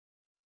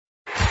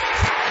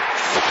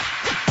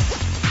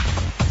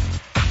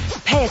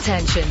Pay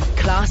attention.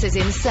 Class is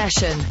in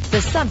session.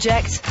 The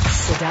subject,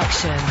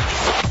 seduction.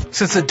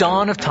 Since the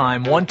dawn of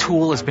time, one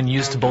tool has been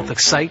used to both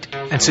excite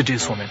and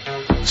seduce women.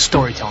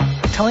 Storytelling.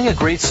 Telling a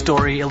great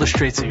story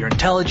illustrates that you're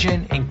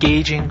intelligent,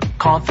 engaging,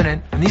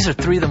 confident, and these are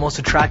three of the most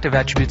attractive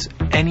attributes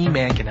any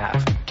man can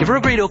have. Give her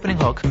a great opening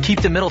hook,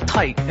 keep the middle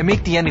tight, and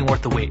make the ending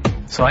worth the wait.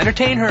 So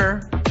entertain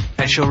her,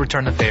 and she'll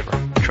return the favor.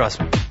 Trust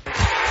me.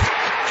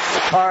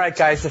 All right,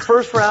 guys, the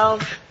first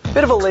round,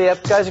 bit of a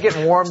layup. Guys are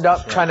getting warmed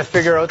up, trying to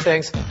figure out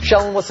things.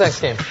 Sheldon, what's the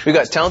next game? We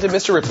got talented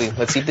Mr. Ripley.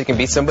 Let's see if they can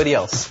beat somebody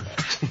else.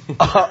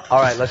 All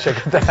right, let's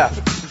check it out.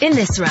 In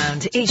this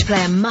round, each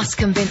player must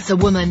convince a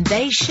woman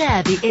they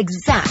share the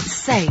exact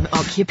same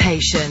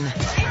occupation.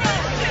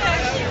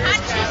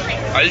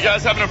 Are you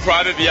guys having a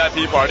private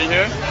VIP party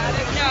here?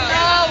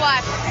 No,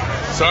 what?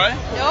 Sorry?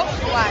 Nope,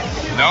 what?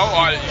 No?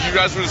 You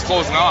guys were just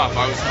closing off.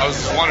 I was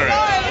just wondering. No,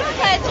 it was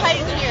kind of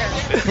tight in here.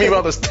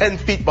 Meanwhile, there's 10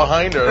 feet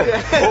behind her.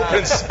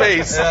 Open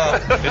space.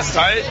 It's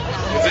tight?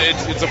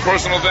 It's a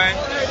personal thing?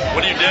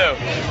 What do you do?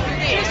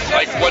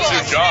 Like, what's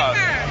your job?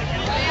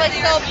 Like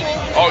sell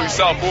pools. Oh, you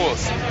sell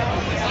pools?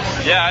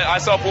 Yeah, I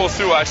sell pools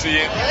too,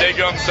 actually. Dig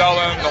them, sell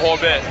them, the whole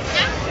bit.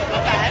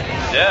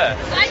 Yeah.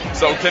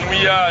 So can we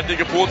dig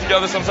a pool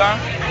together sometime?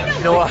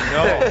 You know what?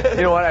 No.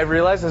 You know what? I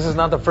realize this is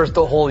not the first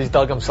hole he's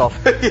dug himself.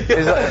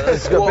 He's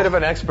a bit of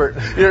an expert.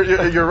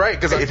 You're right,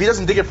 because if he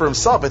doesn't dig it for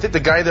himself, I think the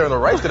guy there on the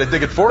right is going to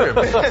dig it for him.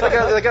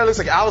 That guy looks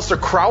like Aleister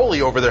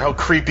Crowley over there, how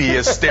creepy he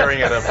is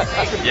staring at him.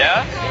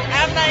 Yeah?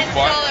 I'm not an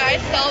installer. I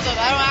sell them.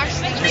 I don't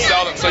actually. You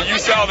sell them. So you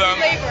sell them.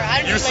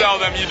 You sell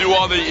them. You do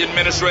all the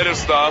administrative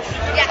stuff.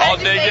 Yeah, I'll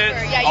dig it.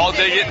 I'll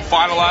dig it and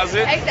finalize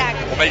it.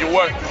 Exactly. We'll make it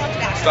work.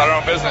 Start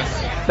our own business.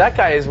 That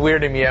guy is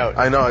weirding me out.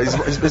 I know.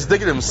 He's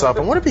digging himself.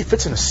 I wonder if he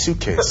fits in a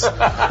suitcase. I'm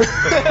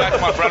back to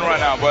my friend right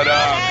now, but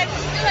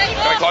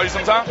can I call you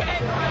sometime?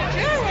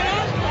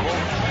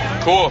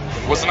 Cool.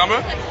 What's the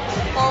number?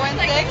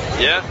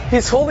 416. Yeah.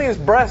 He's holding his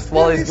breast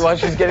while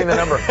she's getting the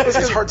number.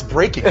 His heart's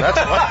breaking. That's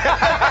why.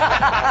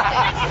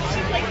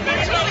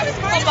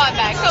 Come on,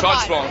 Max.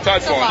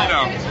 Touch phone, you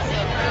know.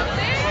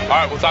 All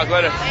right, we'll talk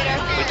later.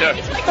 Take care.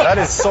 That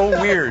is so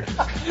weird.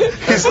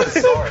 He's like,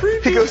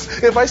 he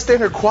goes, if I stand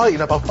here quiet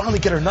enough, I'll finally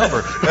get her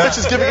number. That's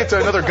just giving it to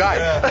another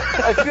guy.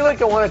 I feel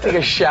like I want to take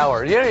a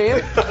shower. You know what I mean?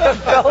 I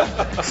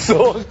felt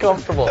so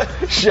uncomfortable.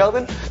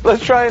 Sheldon,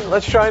 let's try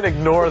and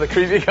ignore the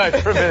creepy guy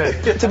for a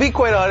minute. To be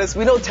quite honest,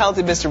 we know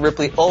talented Mr.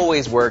 Ripley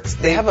always works.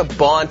 They have a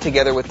bond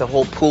together with the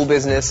whole pool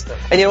business.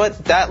 And you know what?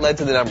 That led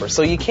to the number.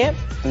 So you can't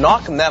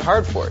knock him that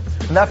hard for it.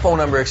 And that phone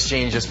number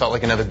exchange just felt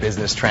like another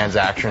business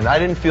transaction. I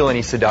didn't feel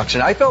any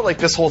seduction. I felt like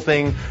this whole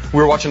thing, we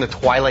were watching The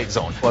Twilight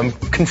Zone. I'm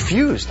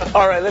confused.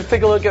 All right, let's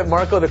take a look at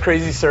Marco, the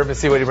crazy serve, and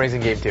see what he brings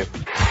in game two.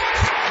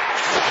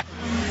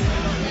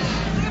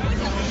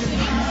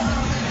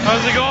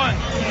 How's it going?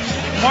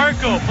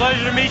 Marco,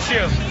 pleasure to meet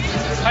you.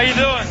 How you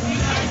doing?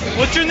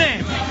 What's your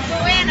name?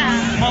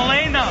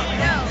 Malena.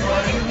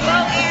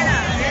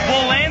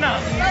 Boena.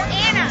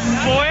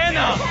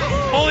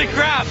 Holy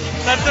crap.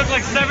 That took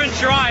like 7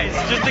 tries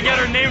just to get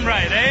her name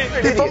right,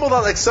 eh? He fumbled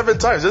out like 7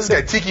 times. This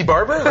guy, Tiki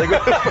Barber?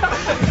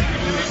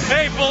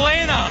 Hey,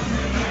 Bolena,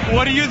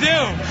 what do you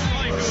do?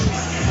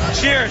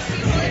 Cheers.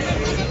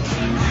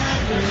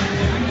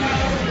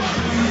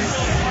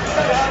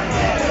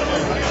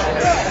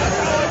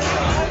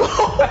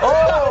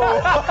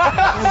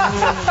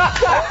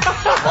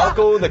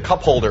 Marco, the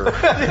cup holder.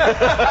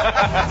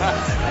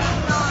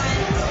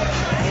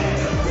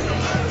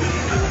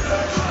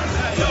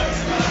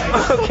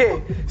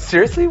 Okay,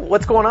 seriously?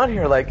 What's going on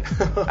here? Like,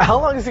 how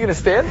long is he going to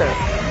stand there?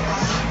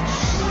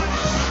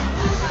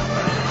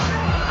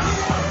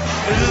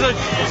 This is a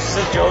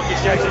joke. You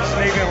should actually just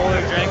make me hold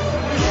her drink.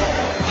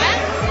 What?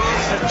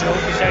 This is a joke.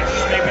 You should actually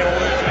just make me hold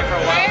her drink for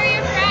a while. Where are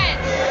your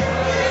friends?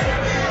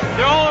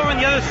 They're all over on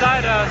the other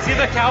side. See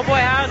the cowboy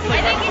hats?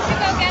 I think you should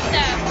go get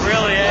them.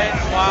 Really, eh?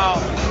 Wow.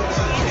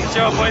 You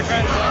have a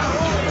boyfriend?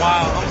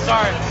 Wow. I'm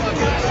sorry.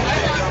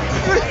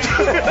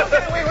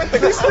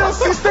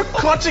 He's still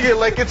clutching it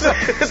like it's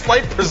his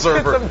life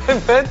preserver. It's a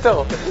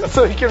memento,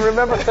 so he can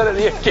remember that at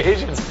the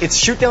occasions. It's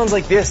shoot-downs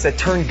like this that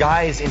turn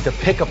guys into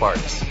pickup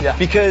artists. Yeah.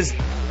 Because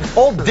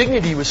all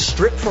dignity was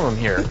stripped from him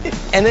here.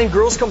 And then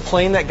girls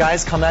complain that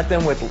guys come at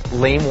them with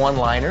lame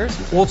one-liners.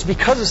 Well, it's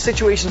because of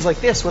situations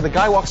like this where the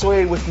guy walks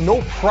away with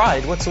no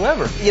pride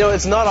whatsoever. You know,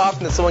 it's not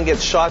often that someone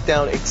gets shot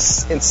down in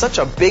such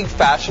a big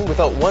fashion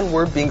without one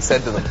word being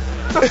said to them.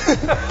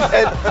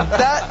 And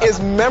that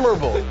is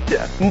memorable.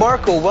 Yeah.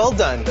 Marco, well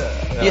done.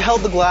 Yeah. You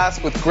held the glass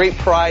with great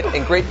pride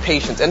and great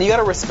patience, and you got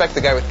to respect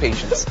the guy with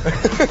patience.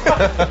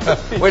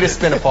 Way to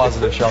spin a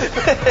positive, Shel.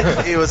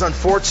 It was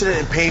unfortunate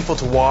and painful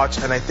to watch,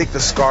 and I think the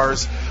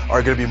scars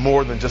are going to be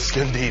more than just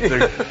skin deep.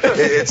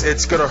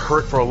 It's going to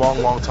hurt for a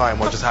long, long time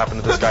what just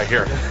happened to this guy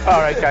here. All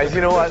right, guys,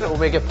 you know what? We'll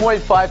make it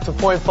 0.5 to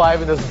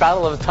 0.5 in this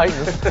battle of the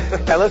Titans.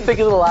 And let's take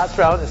it to the last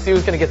round and see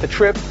who's going to get the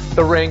trip,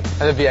 the ring,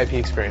 and the VIP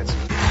experience.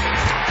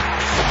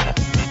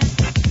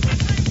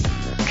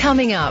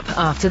 Coming up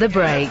after the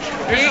break.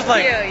 You're just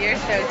like, You're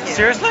so cute.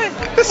 seriously?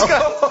 This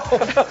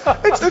guy,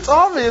 it's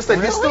obvious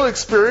that he's still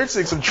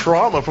experiencing some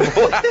trauma from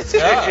the last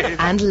game.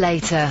 And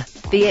later,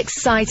 the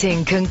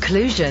exciting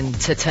conclusion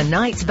to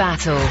tonight's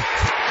battle.